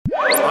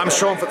I'm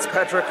Sean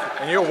Fitzpatrick,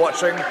 and you're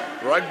watching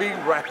Rugby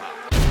Wrap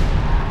Up.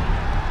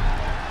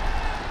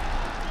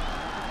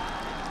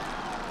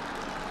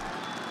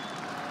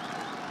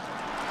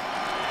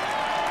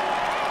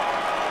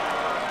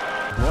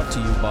 Brought to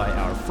you by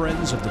our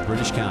friends of the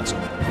British Council.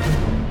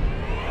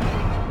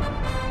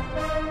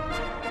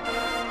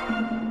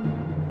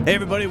 Hey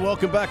everybody,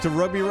 welcome back to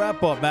Rugby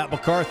Wrap Up. Matt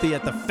McCarthy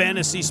at the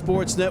Fantasy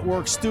Sports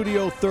Network,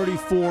 Studio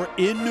 34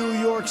 in New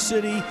York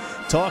City,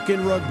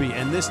 talking rugby.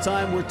 And this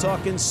time we're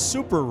talking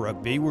Super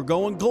Rugby. We're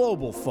going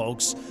global,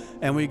 folks.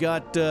 And we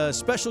got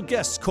special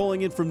guests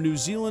calling in from New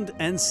Zealand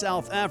and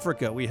South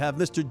Africa. We have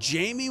Mr.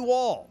 Jamie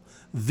Wall,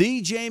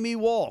 the Jamie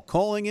Wall,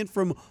 calling in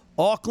from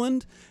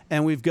Auckland.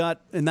 And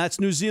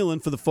that's New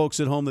Zealand for the folks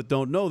at home that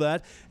don't know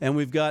that. And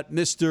we've got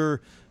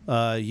Mr.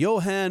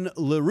 Johan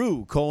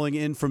Leroux calling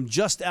in from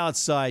just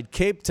outside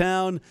Cape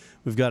Town.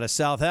 We've got a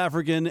South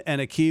African and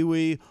a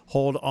Kiwi.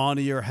 Hold on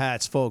to your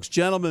hats, folks.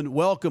 Gentlemen,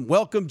 welcome.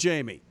 Welcome,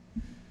 Jamie.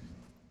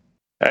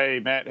 Hey,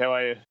 Matt. How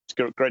are you?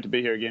 It's great to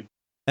be here again.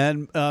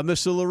 And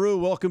Mr. Leroux,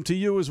 welcome to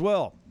you as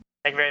well.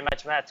 Thank you very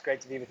much, Matt. It's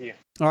great to be with you.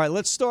 All right,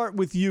 let's start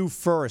with you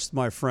first,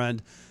 my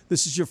friend.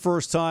 This is your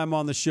first time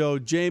on the show.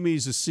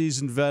 Jamie's a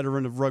seasoned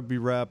veteran of Rugby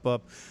Wrap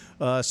Up.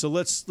 So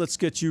let's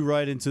get you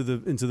right into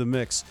the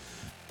mix.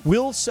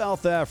 Will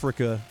South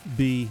Africa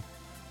be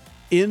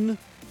in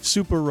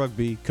Super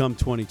Rugby come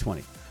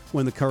 2020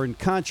 when the current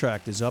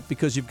contract is up?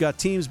 Because you've got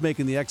teams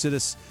making the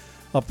exodus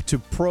up to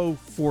Pro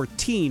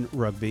 14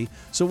 rugby.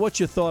 So what's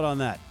your thought on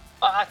that?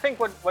 I think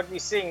what we're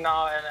seeing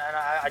now, and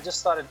I just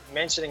started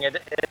mentioning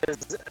it, is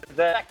the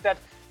fact that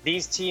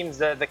these teams,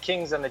 the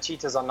Kings and the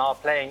Cheetahs, are now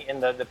playing in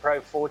the Pro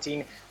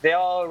 14. There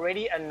are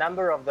already a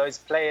number of those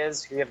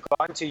players who have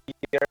gone to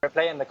Europe,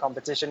 play in the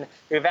competition,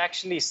 who have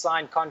actually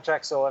signed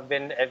contracts or have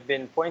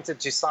been pointed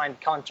to sign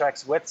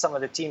contracts with some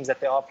of the teams that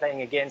they are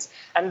playing against.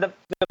 And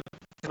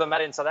the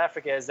matter in South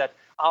Africa is that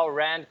our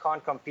rand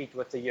can't compete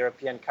with the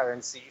European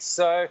currency.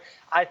 So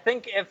I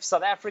think if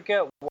South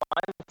Africa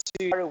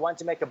want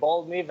to make a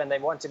bold move and they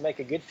want to make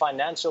a good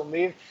financial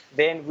move,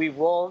 then we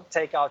will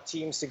take our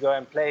teams to go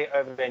and play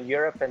over in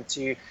Europe and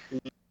to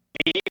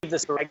leave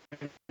this rugby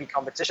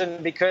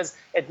competition, because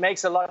it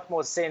makes a lot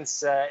more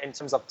sense in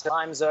terms of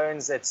time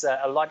zones. It's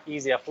a lot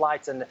easier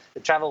flights and the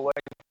travel won't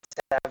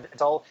have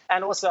it all.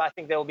 And also, I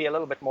think there will be a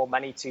little bit more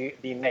money to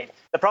be made.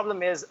 The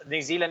problem is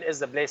New Zealand is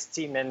the best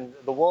team in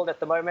the world at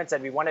the moment,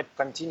 and we want to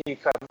continue to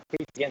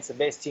compete against the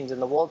best teams in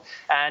the world.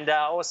 And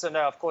I also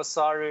know, of course,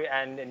 SARU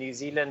and New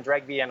Zealand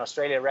Rugby and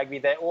Australia Rugby,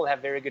 they all have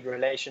very good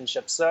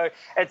relationships. So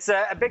it's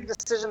a big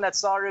decision that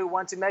SARU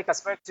want to make. I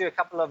spoke to a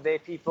couple of their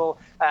people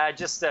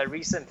just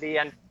recently,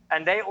 and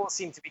they all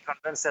seem to be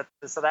convinced that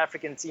the South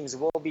African teams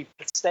will be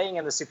staying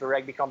in the Super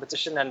Rugby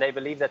competition, and they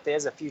believe that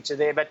there's a future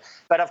there.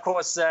 But of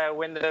course,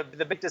 when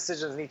the big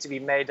decisions need to be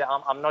made,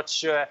 I'm not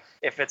sure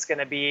if it's going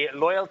to be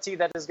loyalty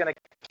that is going to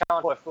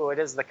count, or if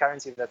it is the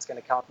currency that's going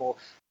to count more.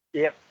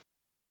 Yep.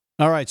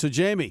 All right, so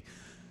Jamie,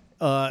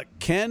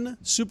 can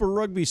Super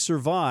Rugby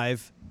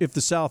survive if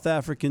the South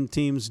African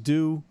teams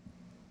do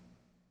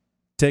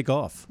take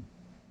off?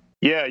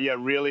 Yeah,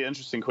 really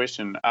interesting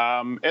question.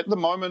 At the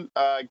moment,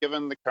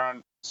 given the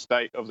current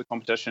state of the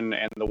competition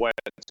and the way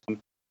it's gone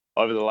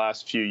over the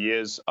last few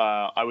years,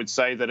 I would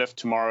say that if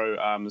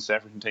tomorrow the South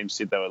African team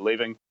said they were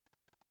leaving,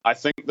 I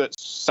think that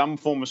some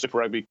form of Super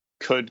Rugby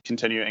could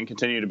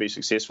continue to be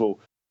successful,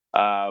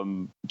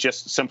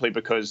 just simply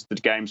because the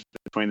games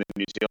between the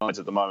New Zealanders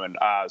at the moment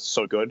are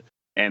so good,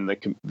 and the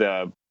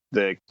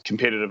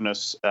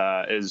competitiveness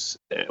is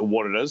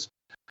what it is.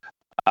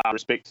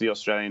 Respect to the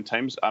Australian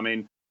teams. I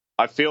mean,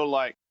 I feel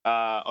like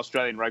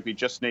Australian rugby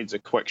just needs a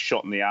quick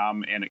shot in the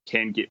arm, and it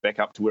can get back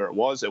up to where it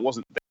was. It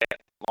wasn't that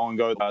long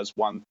ago that Wales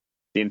won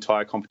the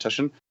entire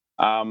competition.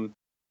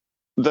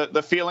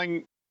 The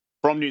feeling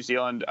from New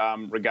Zealand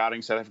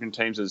regarding South African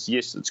teams is,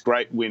 yes, it's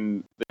great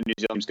when the New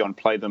Zealanders go and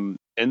play them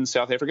in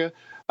South Africa.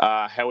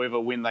 However,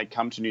 when they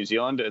come to New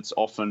Zealand, it's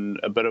often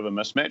a bit of a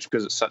mismatch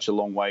because it's such a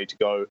long way to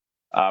go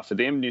for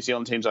them. New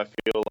Zealand teams, I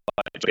feel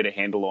like, get a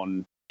handle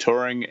on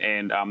touring,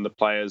 and the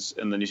players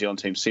in the New Zealand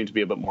team seem to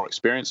be a bit more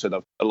experienced,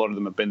 so a lot of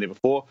them have been there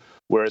before,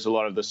 whereas a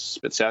lot of the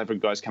South African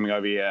guys coming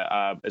over here,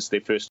 it's their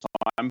first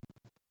time,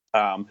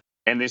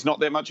 and there's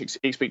not that much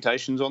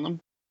expectations on them.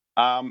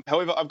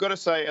 However, I've got to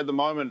say, at the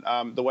moment,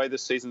 the way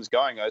this season's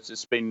going,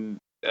 it's been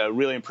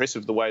really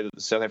impressive the way that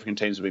the South African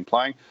teams have been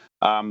playing.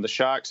 The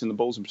Sharks and the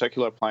Bulls in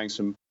particular are playing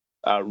some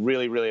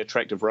really, really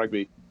attractive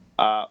rugby.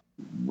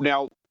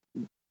 Now,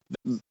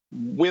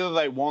 whether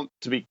they want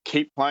to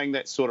keep playing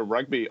that sort of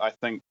rugby, I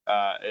think,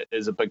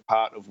 is a big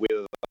part of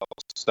whether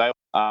they'll stay.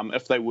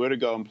 If they were to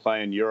go and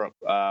play in Europe,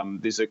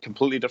 there's a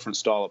completely different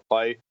style of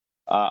play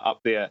up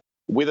there.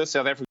 Whether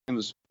South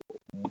Africans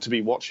want to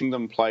be watching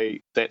them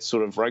play that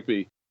sort of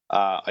rugby,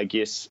 I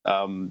guess,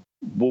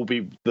 will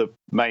be the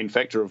main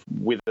factor of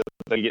whether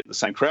they get the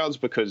same crowds,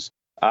 because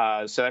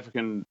South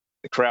African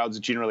crowds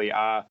generally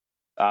are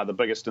the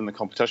biggest in the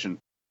competition.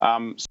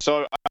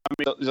 So, I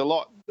mean, there's a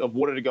lot of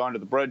water to go under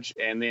the bridge.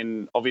 And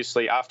then,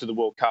 obviously, after the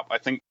World Cup, I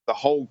think the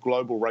whole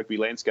global rugby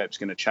landscape is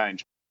going to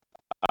change.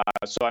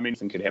 So I mean,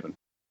 anything could happen.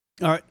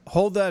 All right,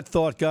 hold that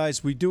thought,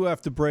 guys. We do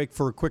have to break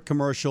for a quick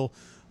commercial.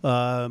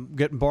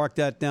 Getting barked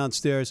at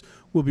downstairs.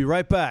 We'll be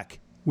right back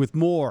with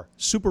more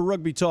Super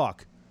Rugby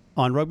talk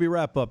on Rugby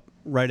Wrap-Up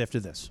right after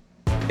this.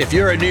 If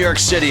you're in New York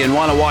City and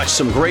want to watch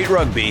some great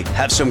rugby,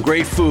 have some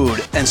great food,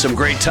 and some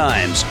great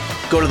times,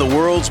 go to the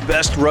world's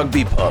best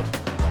rugby pub,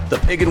 the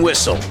Pig and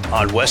Whistle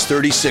on West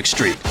 36th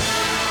Street.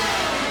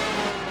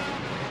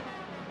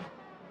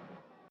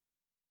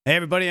 Hey,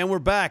 everybody, and we're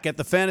back at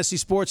the Fantasy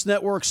Sports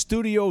Network,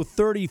 Studio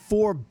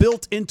 34,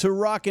 built into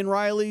Rockin'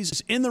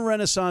 Riley's in the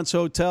Renaissance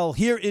Hotel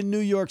here in New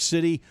York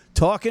City,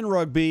 talking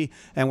rugby,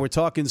 and we're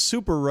talking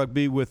Super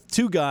Rugby with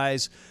two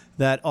guys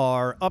that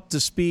are up to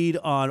speed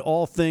on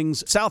all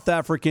things South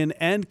African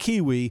and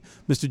Kiwi,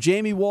 Mr.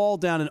 Jamie Wall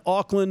down in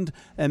Auckland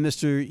and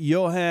Mr.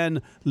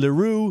 Johan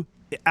Leroux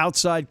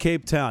outside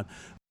Cape Town.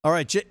 All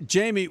right,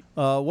 Jamie,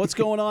 what's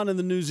going on in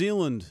the New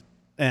Zealand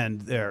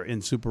end there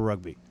in Super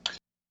Rugby?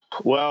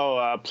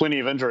 Well, plenty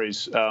of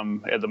injuries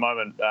at the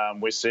moment.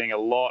 We're seeing a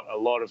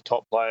lot of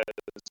top players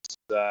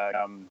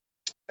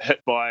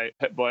hit by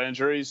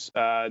injuries.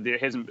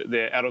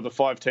 They're out of the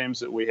 5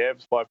 teams that we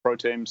have, 5 pro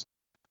teams.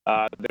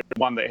 There's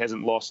one that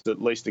hasn't lost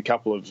at least a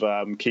couple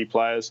of key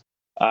players,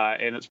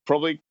 and it's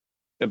probably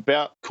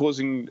about to cause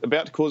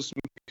some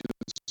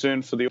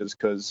concern for the others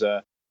because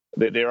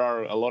there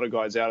are a lot of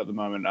guys out at the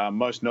moment.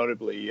 Most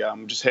notably,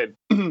 just had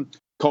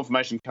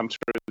confirmation come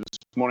through this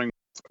morning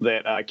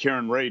that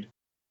Kieran Reid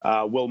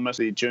will miss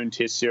the June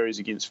Test series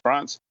against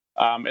France.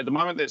 At the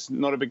moment, that's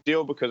not a big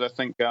deal because I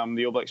think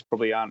the All Blacks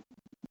probably aren't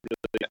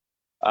really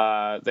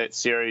that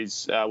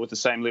series with the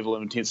same level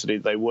of intensity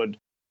they would,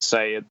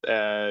 say,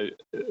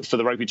 for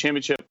the Rugby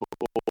Championship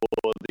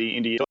or the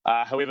India.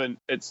 However,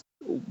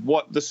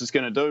 what this is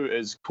going to do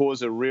is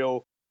cause a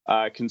real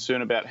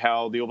concern about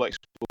how the All Blacks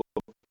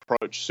will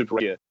approach Super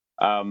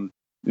Rugby.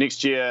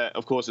 Next year,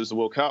 of course, is the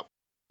World Cup,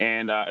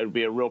 and it'll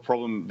be a real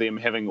problem them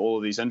having all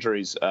of these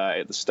injuries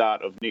at the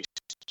start of next year.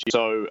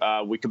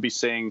 So we could be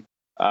seeing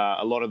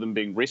a lot of them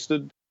being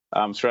rested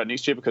throughout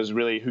next year because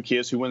really, who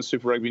cares who wins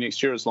Super Rugby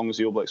next year as long as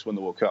the All Blacks win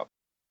the World Cup?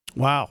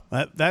 Wow,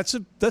 that's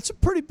a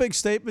pretty big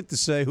statement to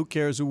say. Who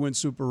cares who wins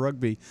Super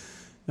Rugby?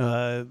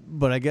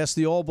 But I guess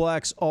the All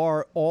Blacks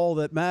are all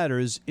that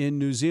matters in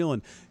New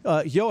Zealand.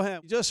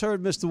 Johan, you just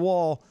heard Mr.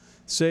 Wall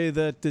say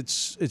that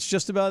it's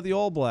just about the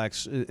All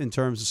Blacks in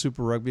terms of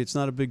Super Rugby. It's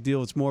not a big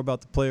deal. It's more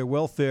about the player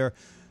welfare.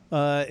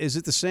 Is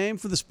it the same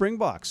for the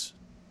Springboks?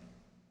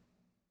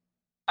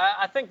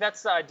 I think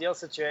that's the ideal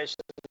situation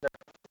that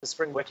the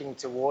Spring working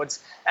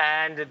towards,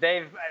 and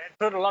they've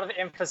put a lot of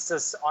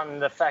emphasis on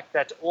the fact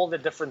that all the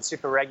different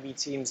Super Rugby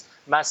teams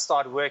must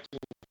start working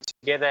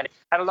together.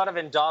 Had a lot of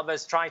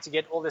endabas trying to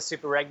get all the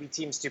Super Rugby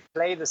teams to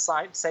play the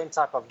same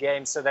type of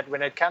game so that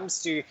when it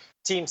comes to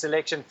team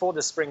selection for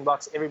the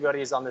Springboks,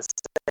 everybody is on the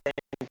same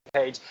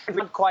page.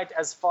 Not quite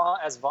as far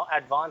as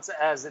advanced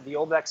as the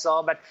All Blacks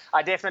are, but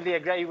I definitely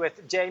agree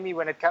with Jamie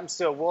when it comes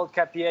to a World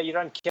Cup year. You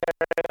don't care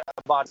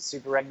about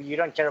Super Rugby. You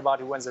don't care about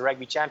who wins the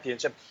Rugby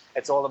Championship.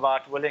 It's all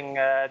about winning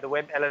the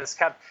Webb Ellis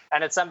Cup.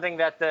 And it's something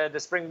that the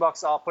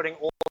Springboks are putting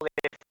all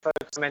their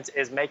focus on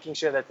is making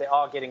sure that they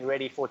are getting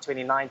ready for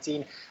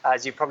 2019.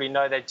 As you probably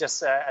know, they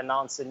just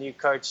announced a new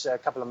coach a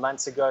couple of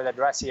months ago that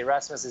Rassie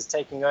Erasmus is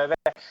taking over.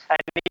 And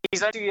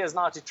he's had 2 years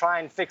now to try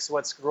and fix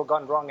what's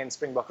gone wrong in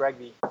Springbok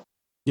rugby.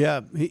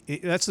 Yeah,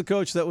 that's the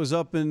coach that was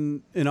up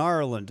in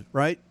Ireland,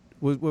 right?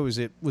 What was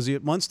it? Was he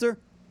at Munster?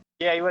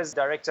 Yeah, he was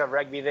director of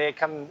rugby there,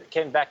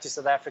 came back to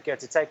South Africa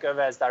to take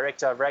over as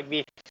director of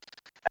rugby,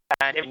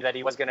 and that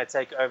he was going to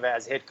take over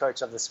as head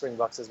coach of the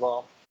Springboks as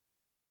well.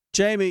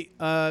 Jamie,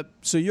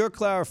 so you're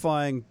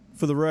clarifying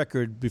for the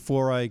record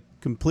before I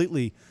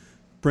completely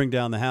bring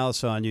down the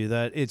house on you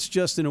that it's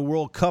just in a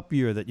World Cup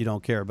year that you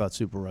don't care about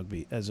Super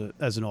Rugby as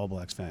an All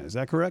Blacks fan. Is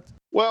that correct?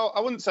 Well,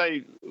 I wouldn't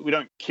say we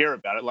don't care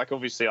about it. Like,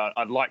 obviously,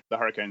 I'd like the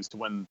Hurricanes to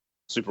win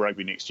Super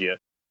Rugby next year.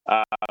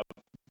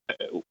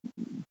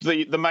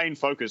 The main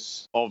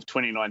focus of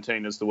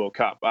 2019 is the World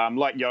Cup.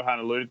 Like Johan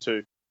alluded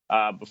to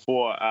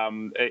before,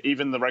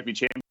 even the Rugby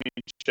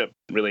Championship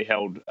really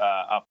held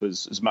up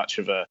as much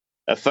of a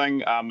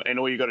thing. And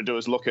all you got to do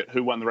is look at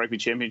who won the Rugby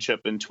Championship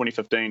in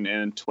 2015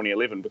 and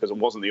 2011 because it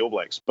wasn't the All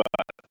Blacks. But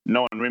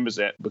no one remembers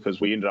that because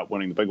we ended up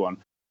winning the big one.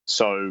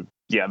 So,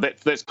 yeah,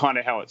 that's kind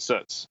of how it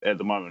sits at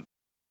the moment.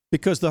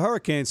 Because the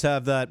Hurricanes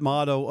have that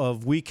motto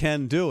of "We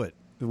can do it,"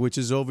 which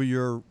is over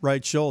your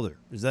right shoulder.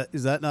 Is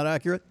that not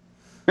accurate?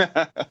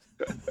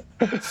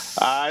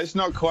 It's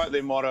not quite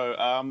their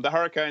motto. The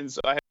Hurricanes,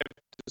 I have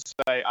to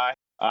say,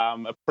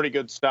 a pretty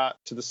good start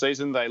to the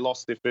season. They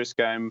lost their first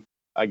game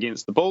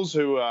against the Bulls,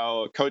 who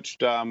are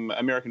coached,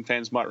 American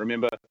fans might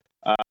remember,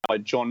 by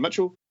John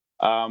Mitchell.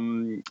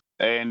 And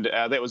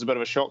that was a bit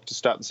of a shock to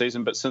start the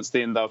season. But since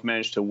then, they've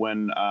managed to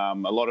win a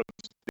lot of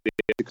their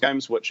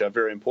games, which are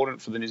very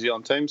important for the New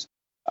Zealand teams,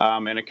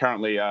 and are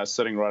currently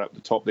sitting right up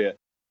the top there.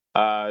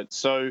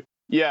 So,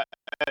 yeah,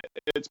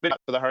 it's been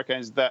up for the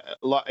Hurricanes.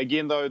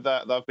 Again, though,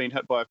 they've been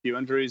hit by a few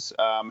injuries.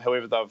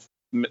 However,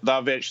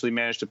 they've actually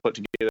managed to put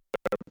together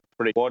a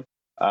pretty squad.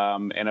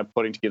 and are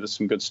putting together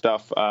some good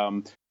stuff.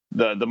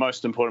 The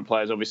most important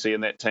players, obviously,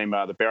 in that team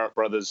are the Barrett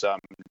brothers,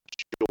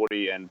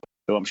 Geordie, and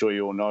who I'm sure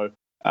you all know,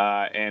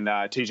 and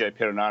TJ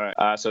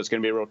Perenara. So it's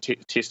going to be a real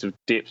test of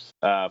depth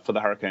for the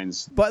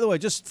Hurricanes. By the way,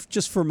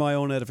 just for my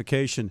own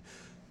edification,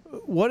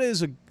 what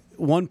is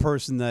one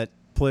person that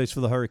plays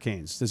for the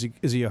Hurricanes?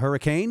 Is he a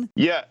Hurricane?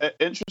 Yeah,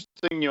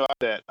 interesting you ask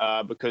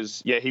that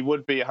because he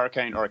would be a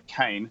Hurricane or a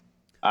Cane.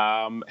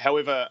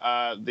 However,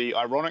 the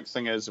ironic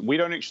thing is we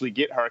don't actually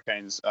get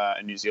hurricanes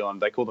in New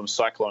Zealand. They call them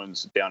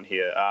cyclones down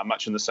here,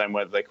 much in the same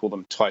way that they call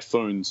them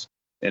typhoons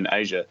in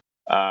Asia.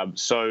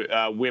 So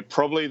we're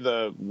probably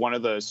one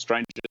of the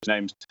strangest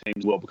named teams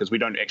as well because we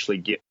don't actually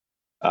get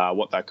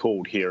what they're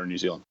called here in New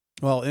Zealand.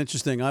 Well,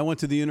 interesting. I went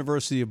to the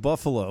University of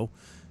Buffalo,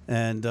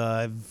 and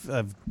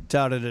I've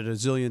touted it a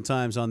zillion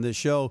times on this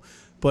show,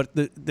 but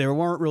there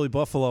weren't really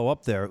buffalo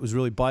up there. It was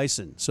really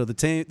bison. So the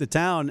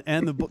town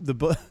and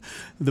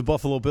the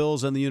Buffalo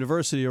Bills and the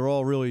university are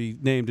all really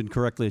named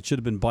incorrectly. It should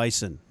have been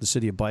Bison, the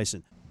city of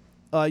Bison.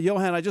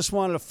 Johan, I just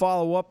wanted to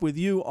follow up with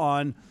you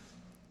on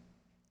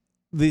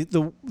the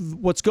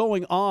what's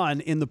going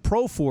on in the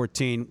Pro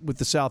 14 with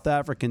the South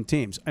African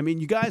teams. I mean,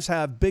 you guys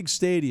have big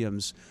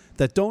stadiums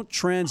that don't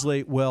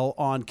translate well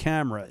on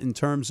camera in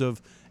terms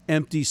of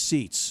empty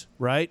seats,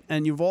 right?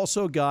 And you've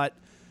also got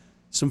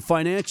some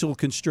financial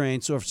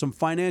constraints or some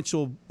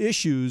financial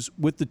issues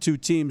with the two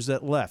teams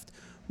that left.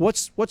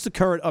 What's the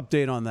current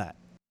update on that?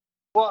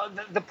 Well,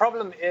 the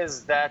problem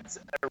is that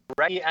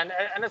rugby, and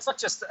it's not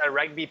just a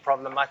rugby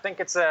problem. I think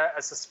it's a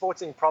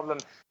sporting problem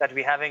that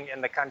we're having in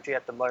the country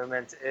at the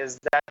moment is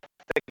that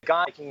the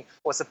guys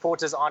or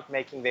supporters aren't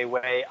making their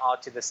way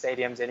out to the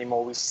stadiums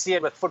anymore. We see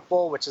it with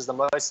football, which is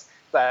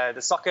the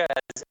soccer,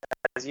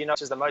 as you know,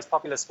 which is the most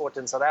popular sport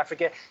in South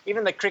Africa.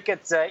 Even the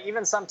cricket,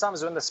 even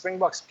sometimes when the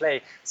Springboks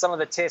play, some of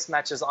the test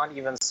matches aren't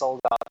even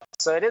sold out.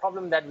 So it is a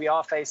problem that we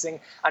are facing.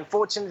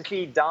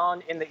 Unfortunately,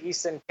 down in the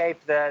Eastern Cape,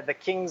 the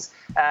Kings,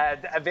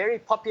 a very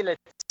popular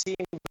team,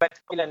 but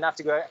popular enough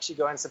to actually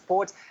go and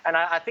support. And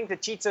I think the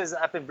Cheetahs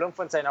up in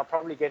Bloemfontein are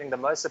probably getting the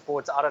most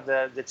support out of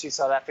the two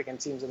South African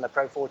teams in the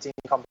Pro 14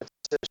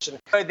 competition.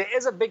 So there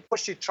is a big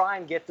push to try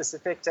and get the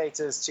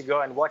spectators to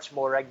go and watch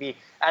more rugby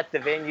at the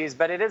venues,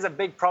 but it is a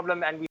big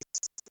problem, and we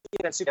see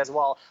it as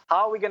well.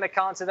 How are we going to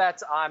counter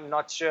that? I'm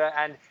not sure.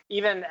 And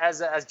even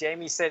as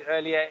Jamie said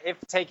earlier, if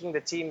taking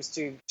the teams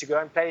to go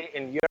and play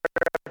in Europe,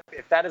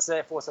 if that is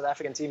there for South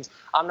African teams,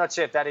 I'm not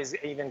sure if that is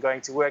even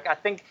going to work. I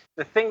think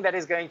the thing that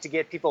is going to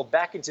get people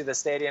back into the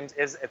stadiums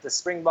is if the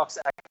Springboks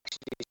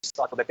actually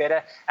start a bit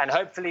better. And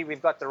hopefully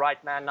we've got the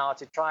right man now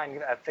to try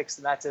and fix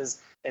the matters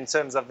in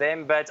terms of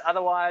them. But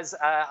otherwise,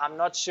 I'm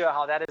not sure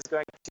how that is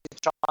going to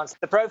chance.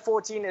 The Pro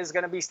 14 is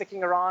going to be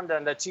sticking around,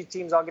 and the two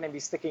teams are going to be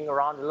sticking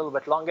around a little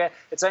bit longer.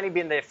 It's only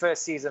been their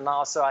first season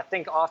now, so I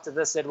think after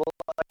this it will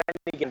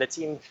the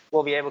team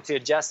will be able to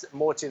adjust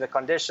more to the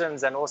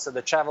conditions and also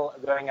the travel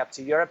going up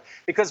to Europe.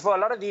 Because for a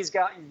lot of these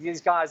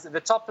guys,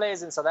 the top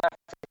players in South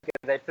Africa,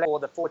 they play all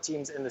the four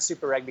teams in the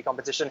Super Rugby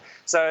competition.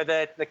 So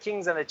the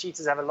Kings and the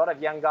Cheetahs have a lot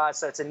of young guys,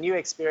 so it's a new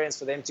experience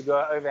for them to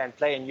go over and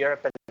play in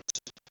Europe and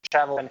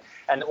travel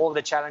and all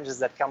the challenges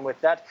that come with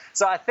that.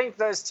 So I think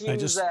those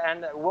teams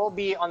will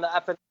be on the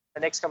up in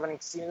the next coming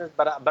season,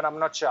 but I'm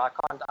not sure.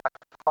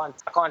 I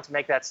can't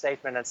make that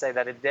statement and say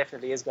that it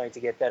definitely is going to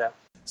get better.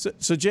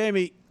 So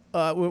Jamie,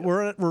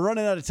 we're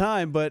running out of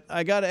time, but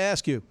I got to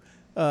ask you: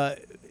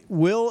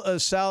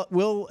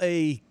 will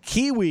a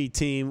Kiwi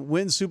team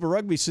win Super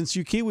Rugby? Since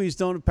you Kiwis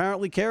don't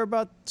apparently care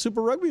about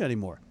Super Rugby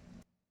anymore.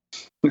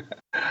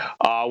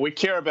 We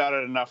care about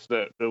it enough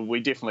that we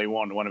definitely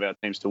want one of our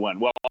teams to win.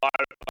 Well,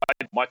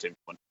 my team to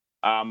win.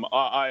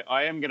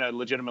 I am going to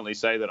legitimately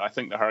say that I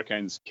think the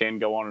Hurricanes can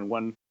go on and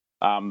win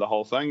the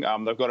whole thing.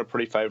 They've got a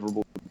pretty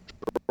favourable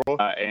draw,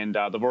 and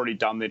they've already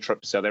done their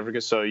trip to South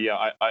Africa. So,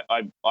 yeah,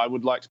 I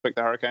would like to pick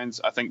the Hurricanes.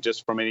 I think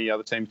just from any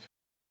other team.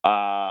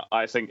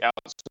 I think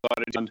outside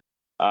of England,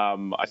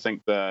 I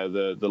think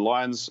the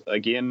Lions,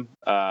 again,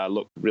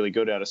 look really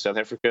good out of South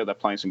Africa. They're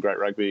playing some great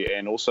rugby,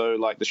 and also,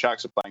 like, the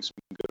Sharks are playing some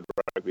good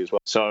rugby as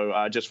well. So,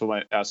 just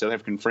for our South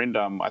African friend,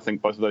 I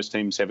think both of those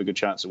teams have a good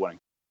chance of winning.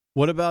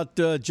 What about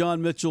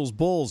John Mitchell's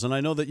Bulls? And I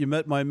know that you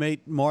met my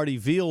mate Marty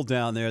Veal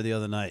down there the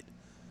other night.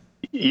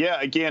 Yeah,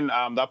 again,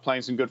 they're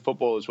playing some good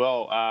football as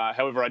well.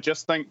 However, I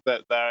just think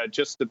that they're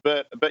just a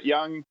bit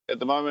young at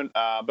the moment,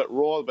 a bit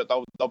raw, but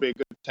they'll be a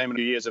good team in a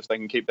few years if they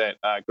can keep that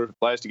group of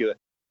players together.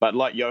 But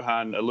like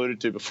Johan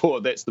alluded to before,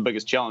 that's the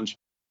biggest challenge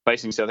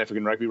facing South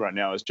African rugby right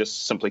now is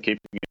just simply keeping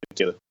it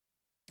together.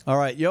 All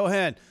right,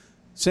 Johan,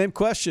 same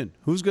question.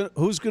 Who's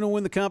gonna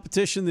win the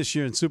competition this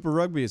year in Super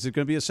Rugby? Is it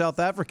going to be a South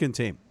African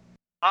team?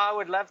 I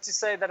would love to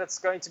say that it's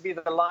going to be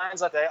the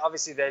Lions. At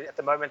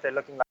the moment, they're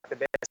looking like the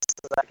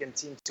best South African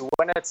team to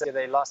win it. So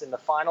they lost in the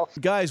final.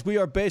 Guys, we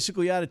are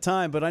basically out of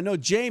time, but I know,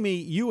 Jamie,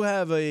 you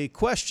have a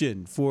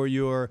question for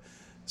your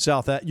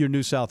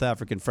new South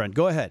African friend.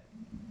 Go ahead.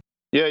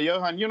 Yeah,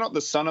 Johan, you're not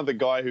the son of the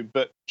guy who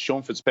bit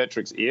Sean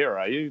Fitzpatrick's ear,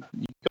 are you?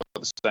 You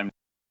got the same.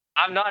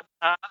 I'm not.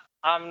 I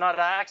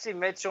actually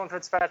met Sean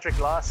Fitzpatrick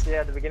last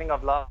year at the beginning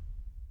of last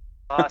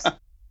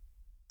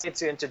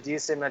to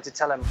introduce him and to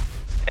tell him.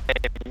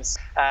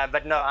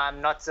 But no,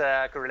 I'm not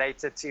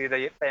related to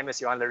the famous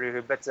Johan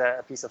Leroux, but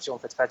a piece of Sean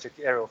Fitzpatrick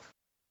era.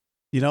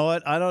 You know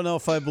what? I don't know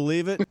if I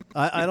believe it.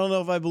 I don't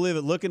know if I believe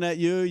it. Looking at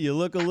you, you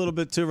look a little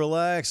bit too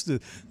relaxed.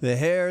 The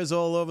hair is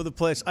all over the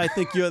place. I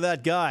think you're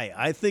that guy.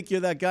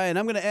 And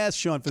I'm going to ask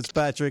Sean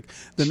Fitzpatrick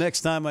the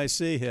next time I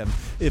see him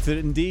if it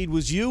indeed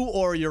was you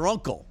or your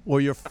uncle or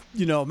your,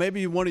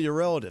 maybe one of your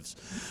relatives.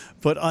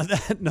 But on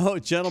that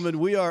note, gentlemen,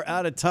 we are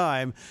out of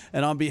time.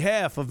 And on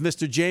behalf of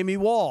Mr. Jamie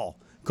Wall,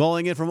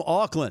 calling in from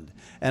Auckland,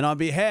 and on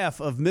behalf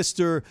of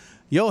Mr.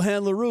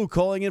 Johan Leroux,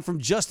 calling in from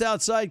just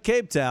outside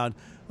Cape Town,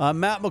 I'm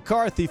Matt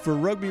McCarthy for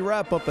Rugby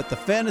Wrap-Up at the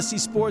Fantasy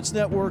Sports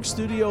Network,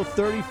 Studio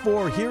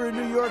 34 here in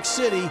New York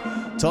City,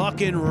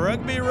 talking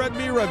rugby.